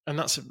 and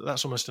that's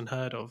almost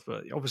unheard of.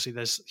 But obviously,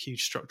 there's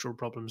huge structural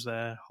problems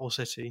there. Hull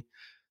City,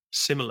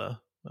 similar.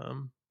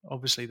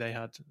 Obviously, they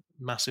had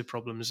massive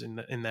problems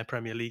in their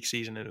Premier League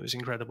season, and it was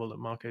incredible that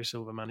Marco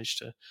Silva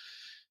managed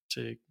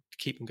to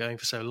keep them going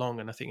for so long.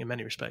 And I think in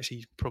many respects,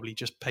 he probably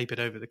just papered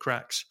over the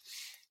cracks.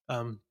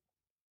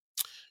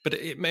 But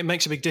it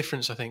makes a big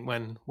difference, I think,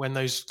 when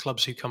those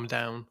clubs who come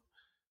down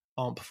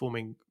aren't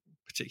performing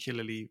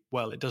particularly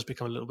well. It does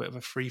become a little bit of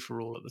a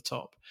free-for-all at the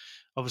top,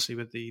 obviously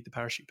with the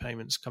parachute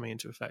payments coming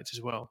into effect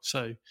as well.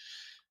 So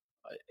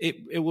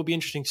it will be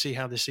interesting to see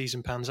how this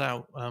season pans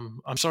out.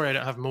 I'm sorry I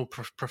don't have more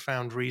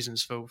profound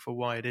reasons for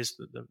why it is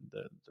that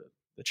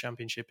the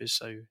Championship is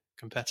so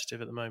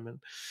competitive at the moment.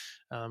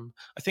 I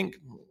think,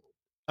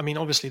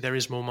 obviously there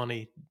is more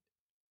money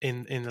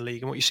in the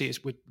league, and what you see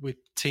is with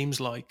teams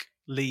like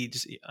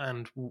Leeds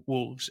and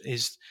Wolves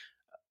is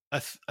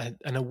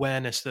an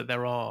awareness that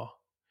there are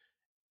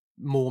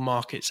more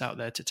markets out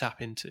there to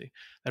tap into.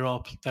 There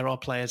are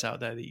players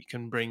out there that you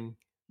can bring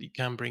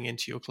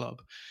into your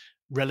club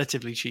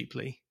relatively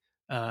cheaply,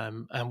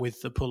 and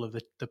with the pull of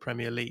the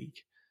Premier League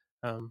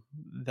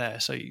there.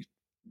 So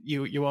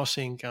you are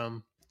seeing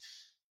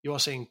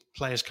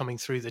players coming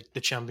through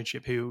the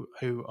Championship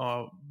who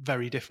are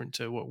very different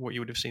to what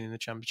you would have seen in the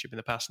Championship in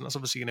the past, and that's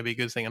obviously going to be a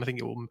good thing. And I think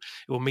it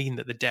will mean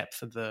that the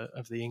depth of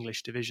the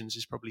English divisions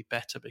is probably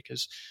better,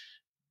 because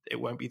it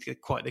won't be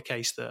quite the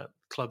case that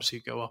clubs who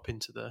go up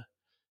into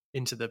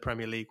the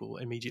Premier League will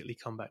immediately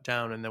come back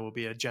down, and there will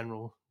be a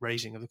general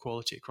raising of the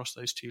quality across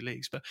those two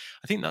leagues. But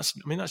I think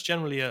that's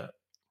generally a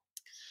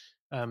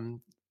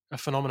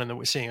phenomenon that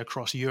we're seeing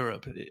across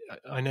Europe.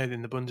 I know that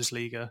in the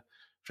Bundesliga,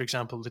 for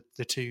example,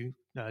 the two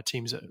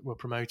teams that were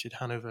promoted,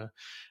 Hanover and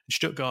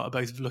Stuttgart, are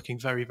both looking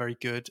very, very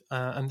good.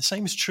 And the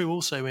same is true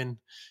also in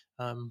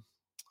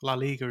La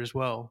Liga as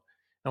well.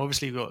 Now,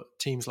 obviously, you've got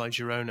teams like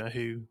Girona,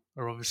 who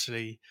are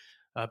obviously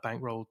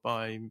bankrolled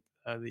by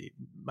the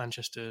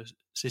Manchester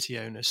City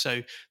owners.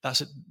 So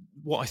that's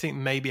what I think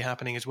may be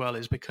happening as well,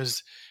 is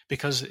because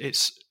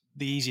it's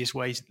the easiest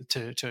way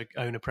to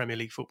own a Premier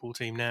League football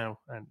team now,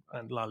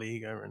 and La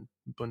Liga and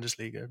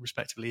Bundesliga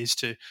respectively, is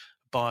to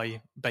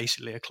buy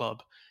basically a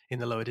club in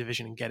the lower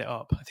division and get it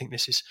up. I think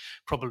this is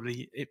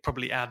probably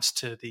adds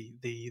to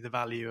the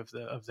value of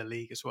the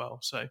league as well.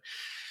 So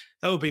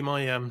that would be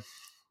my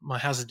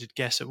hazarded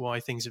guess at why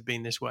things have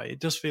been this way. It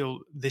does feel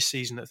this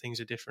season that things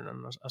are different,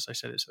 and as I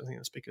said, I think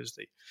that's because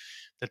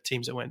the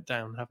teams that went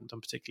down haven't done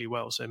particularly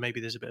well. So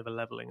maybe there's a bit of a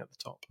leveling at the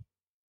top.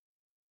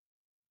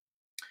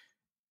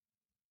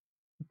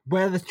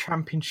 Where the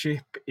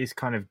Championship is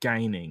kind of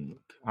gaining,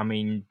 I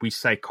mean, we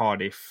say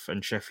Cardiff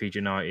and Sheffield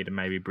United and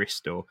maybe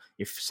Bristol,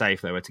 if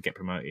they were to get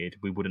promoted,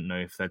 we wouldn't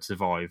know if they'd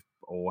survive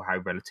or how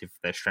relative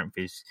their strength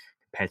is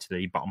compared to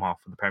the bottom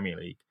half of the Premier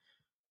League.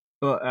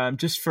 But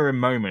just for a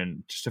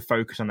moment, just to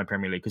focus on the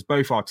Premier League, because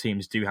both our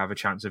teams do have a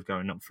chance of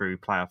going up through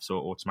playoffs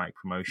or automatic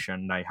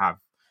promotion. They have,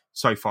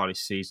 so far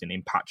this season,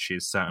 in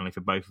patches, certainly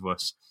for both of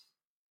us,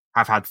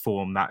 have had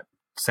form that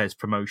says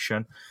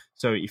promotion.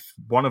 So if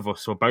one of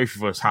us or both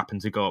of us happen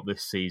to go up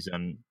this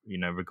season,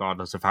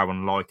 regardless of how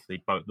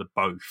unlikely the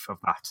both of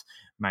that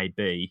may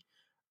be,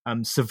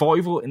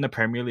 survival in the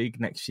Premier League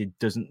next year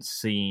doesn't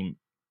seem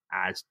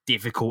as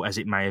difficult as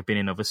it may have been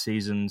in other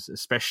seasons,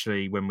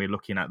 especially when we're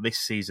looking at this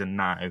season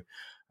now,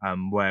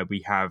 where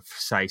we have,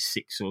 say,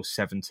 6 or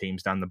 7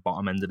 teams down the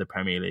bottom end of the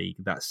Premier League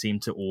that seem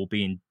to all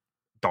be in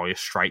dire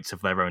straits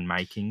of their own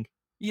making.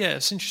 Yeah,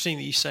 it's interesting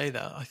that you say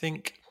that. I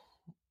think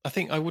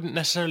I wouldn't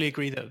necessarily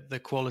agree that the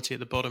quality at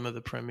the bottom of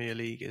the Premier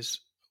League is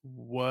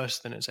worse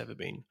than it's ever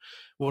been.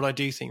 What I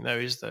do think, though,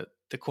 is that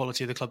the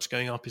quality of the clubs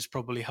going up is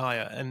probably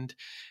higher. And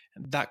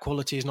that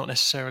quality is not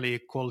necessarily a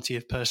quality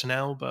of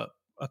personnel, but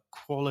a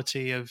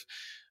quality of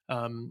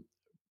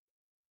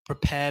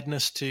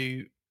preparedness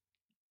to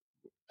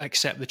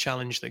accept the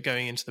challenge that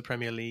going into the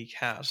Premier League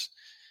has.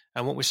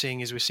 And what we're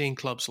seeing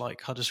clubs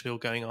like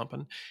Huddersfield going up.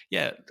 And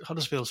yeah,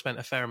 Huddersfield spent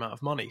a fair amount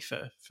of money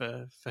for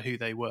who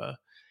they were.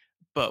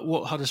 But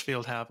what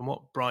Huddersfield have and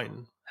what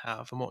Brighton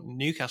have and what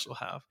Newcastle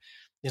have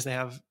is they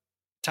have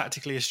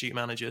tactically astute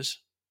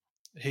managers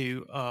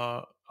who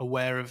are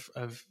aware of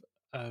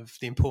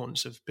the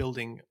importance of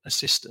building a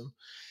system.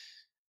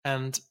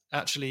 And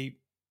actually,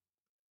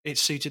 it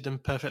suited them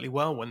perfectly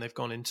well when they've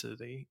gone into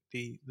the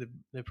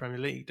Premier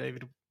League.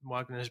 David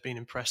Wagner has been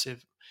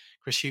impressive.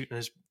 Chris Hughton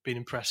has been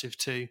impressive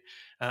too.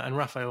 And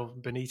Rafael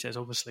Benitez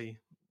obviously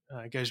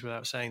goes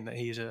without saying that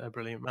he is a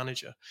brilliant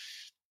manager.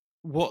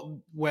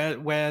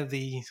 Where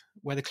the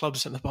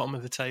clubs at the bottom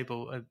of the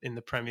table in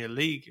the Premier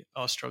League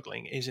are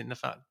struggling is in the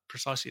fact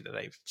precisely that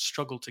they've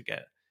struggled to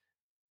get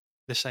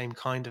the same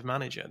kind of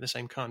manager, the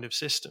same kind of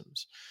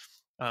systems.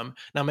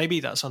 Now, maybe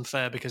that's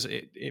unfair because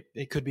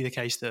it could be the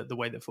case that the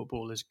way that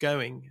football is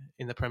going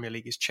in the Premier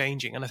League is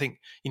changing, and I think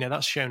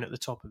that's shown at the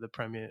top of the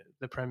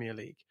Premier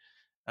League.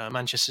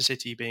 Manchester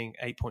City being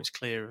 8 points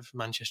clear of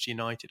Manchester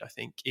United, I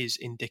think, is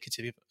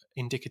indicative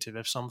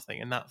of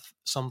something, and that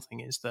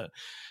something is that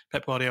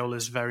Pep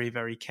Guardiola's very,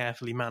 very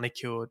carefully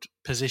manicured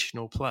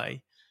positional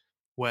play,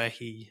 where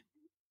he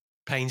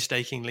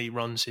painstakingly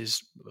runs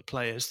his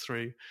players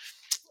through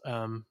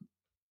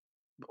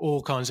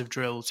all kinds of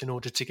drills in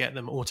order to get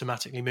them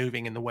automatically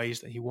moving in the ways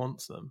that he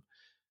wants them,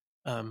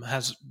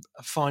 has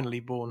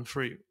finally borne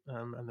fruit.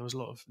 And there was a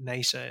lot of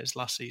naysayers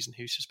last season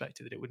who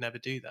suspected that it would never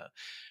do that.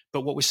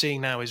 But what we're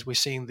seeing now is we're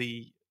seeing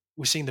the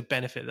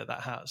benefit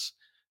that has.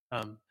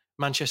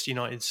 Manchester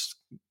United's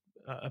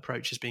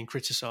approach has been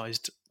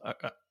criticised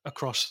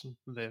across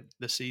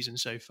the season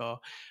so far,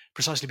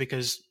 precisely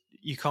because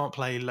you can't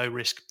play low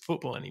risk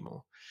football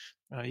anymore.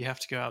 You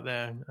have to go out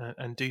there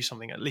and do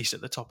something, at least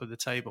at the top of the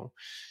table.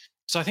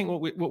 So I think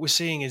what we're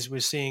seeing is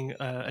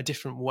a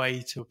different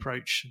way to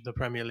approach the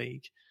Premier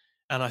League,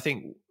 and I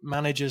think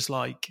managers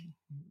like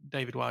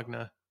David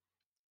Wagner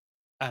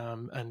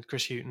and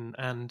Chris Hughton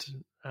and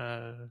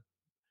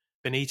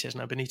Benitez.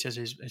 Now Benitez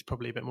is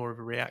probably a bit more of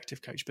a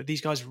reactive coach, but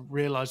these guys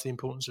realise the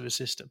importance of a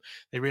system.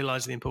 They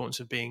realise the importance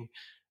of being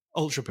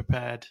ultra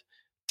prepared,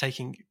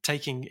 taking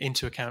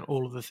into account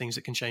all of the things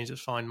that can change at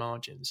fine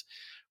margins.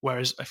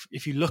 Whereas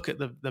if you look at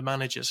the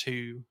managers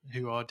who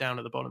are down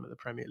at the bottom of the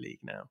Premier League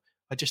now,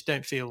 I just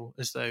don't feel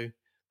as though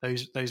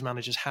those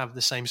managers have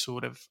the same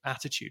sort of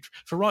attitude,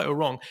 for right or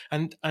wrong.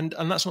 And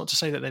that's not to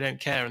say that they don't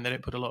care and they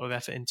don't put a lot of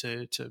effort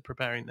into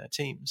preparing their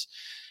teams.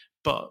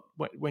 But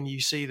when you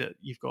see that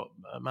you've got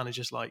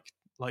managers like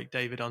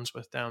David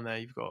Unsworth down there,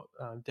 you've got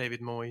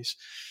David Moyes,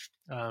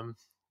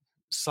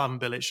 Sam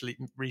Bilic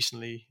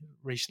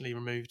recently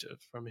removed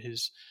from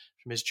his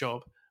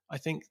job. I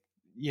think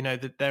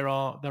that there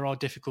are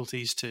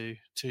difficulties to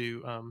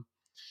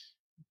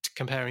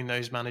comparing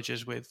those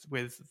managers with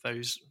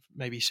those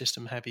maybe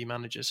system heavy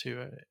managers who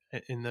are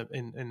in the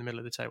middle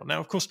of the table. Now,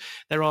 of course,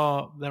 there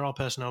are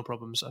personnel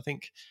problems. I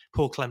think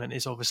Paul Clement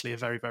is obviously a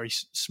very, very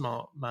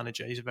smart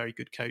manager. He's a very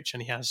good coach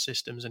and he has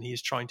systems and he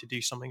is trying to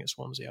do something at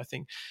Swansea. I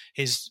think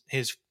his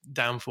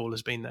downfall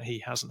has been that he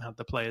hasn't had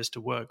the players to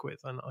work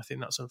with, and I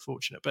think that's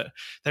unfortunate. But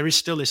there is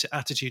still this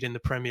attitude in the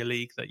Premier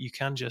League that you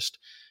can just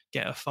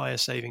get a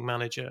fire-saving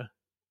manager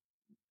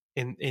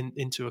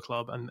into a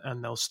club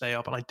and they'll stay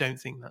up, and I don't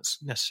think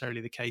that's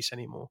necessarily the case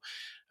anymore.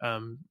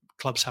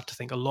 Clubs have to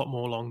think a lot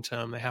more long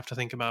term. They have to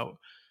think about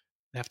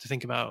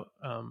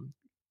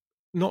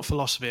not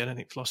philosophy. I don't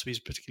think philosophy is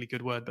a particularly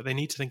good word, but they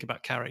need to think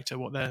about character,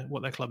 what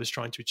their club is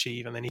trying to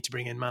achieve, and they need to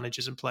bring in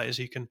managers and players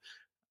who can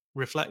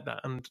reflect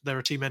that. And there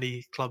are too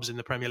many clubs in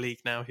the Premier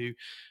League now who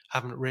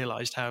haven't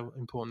realised how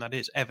important that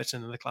is.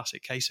 Everton are the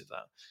classic case of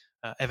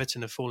that.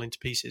 Everton have fallen to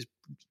pieces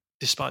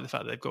despite the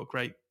fact that they've got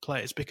great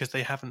players because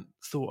they haven't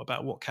thought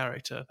about what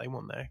character they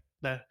want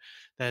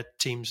their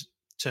teams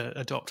to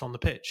adopt on the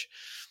pitch.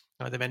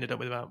 They've ended up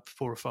with about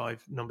 4 or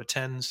 5 number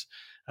 10s.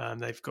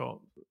 They've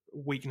got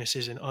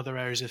weaknesses in other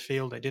areas of the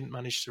field. They didn't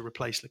manage to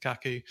replace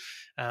Lukaku,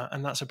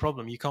 and that's a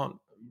problem. You cannot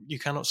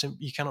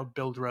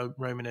build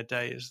Rome in a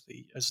day, as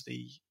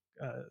the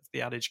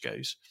adage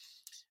goes.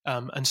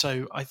 And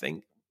so I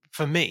think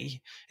for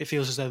me, it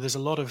feels as though there's a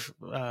lot of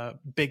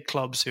big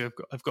clubs who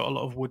have got a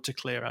lot of wood to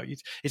clear out. I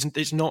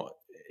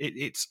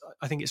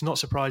think it's not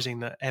surprising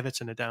that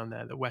Everton are down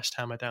there, that West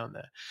Ham are down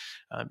there,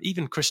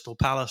 even Crystal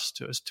Palace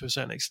to a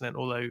certain extent.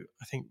 Although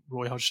I think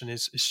Roy Hodgson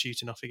is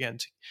astute enough again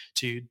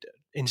to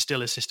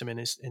instill a system in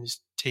his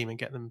team and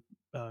get them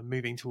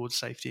moving towards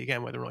safety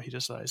again. Whether or not he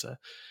does that is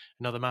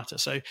another matter.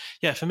 So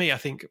yeah, for me, I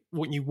think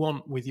what you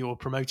want with your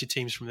promoted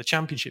teams from the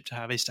Championship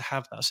is to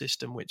have that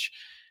system which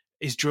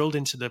is drilled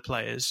into the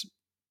players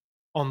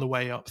on the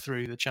way up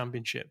through the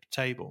Championship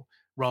table,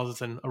 rather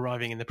than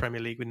arriving in the Premier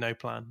League with no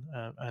plan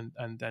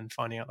and then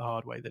finding out the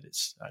hard way that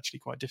it's actually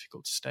quite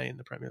difficult to stay in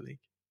the Premier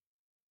League.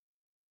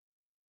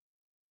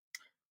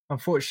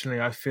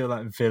 Unfortunately, I feel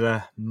like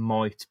Villa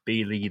might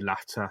be the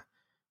latter.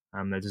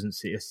 There doesn't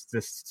see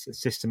the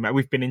system.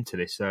 We've been into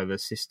this, so the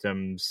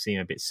systems seem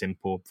a bit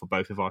simple for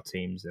both of our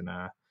teams and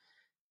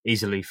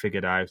easily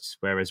figured out.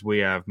 Whereas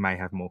we may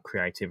have more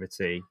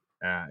creativity.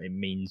 It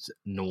means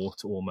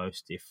naught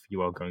almost if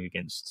you are going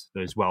against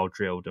those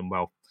well-drilled and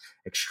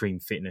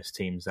extreme fitness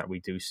teams that we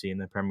do see in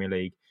the Premier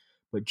League.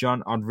 But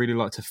John, I'd really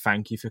like to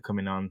thank you for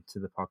coming on to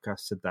the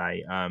podcast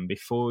today.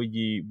 Before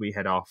we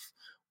head off,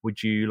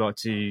 would you like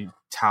to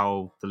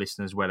tell the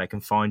listeners where they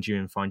can find you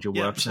and find your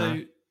work?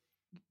 So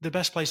the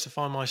best place to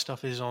find my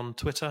stuff is on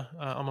Twitter.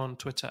 I'm on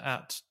Twitter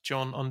at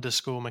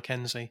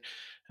John_Mackenzie,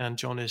 and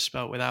John is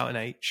spelled without an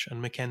H,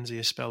 and Mackenzie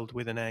is spelled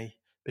with an A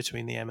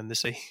between the M and the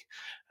C.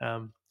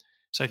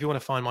 So if you want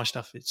to find my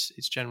stuff, it's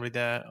generally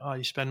there.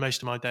 I spend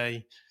most of my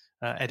day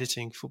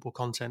editing football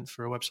content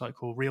for a website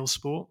called Real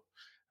Sport,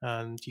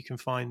 and you can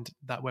find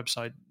that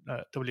website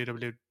at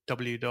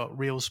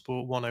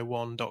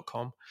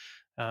www.realsport101.com.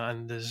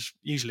 And there's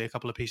usually a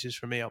couple of pieces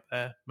from me up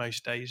there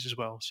most days as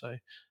well. So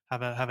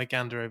have a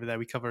gander over there.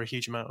 We cover a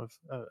huge amount of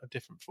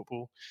different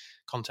football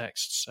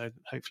contexts. So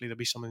hopefully there'll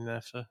be something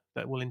there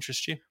that will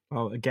interest you.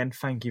 Well, again,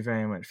 thank you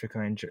very much for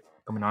coming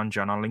on,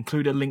 John. I'll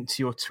include a link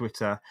to your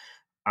Twitter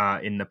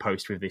in the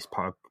post with this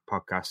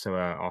podcast so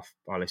our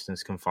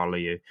listeners can follow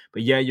you.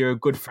 But yeah, you're a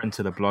good friend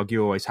to the blog.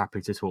 You're always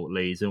happy to talk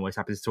Leeds and always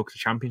happy to talk the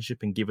Championship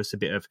and give us a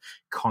bit of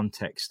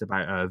context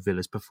about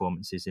Villa's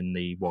performances in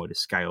the wider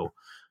scale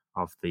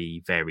of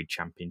the varied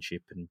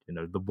Championship and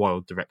the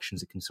wild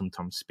directions it can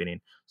sometimes spin in.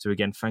 So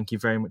again, thank you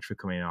very much for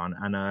coming on,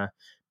 and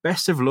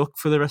best of luck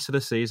for the rest of the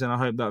season. I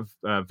hope that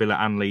Villa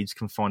and Leeds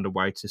can find a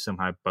way to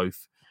somehow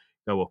both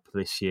go up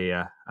this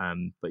year.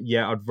 But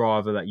yeah, I'd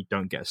rather that you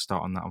don't get a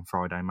start on that on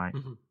Friday, mate.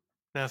 Mm-hmm.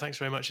 No, thanks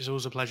very much. It's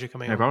always a pleasure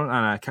coming on. No problem.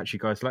 And I'll catch you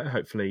guys later.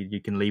 Hopefully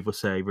you can leave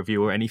us a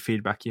review or any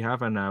feedback you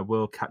have, and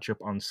we'll catch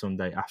up on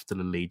Sunday after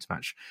the Leeds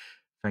match.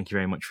 Thank you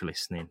very much for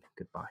listening.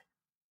 Goodbye.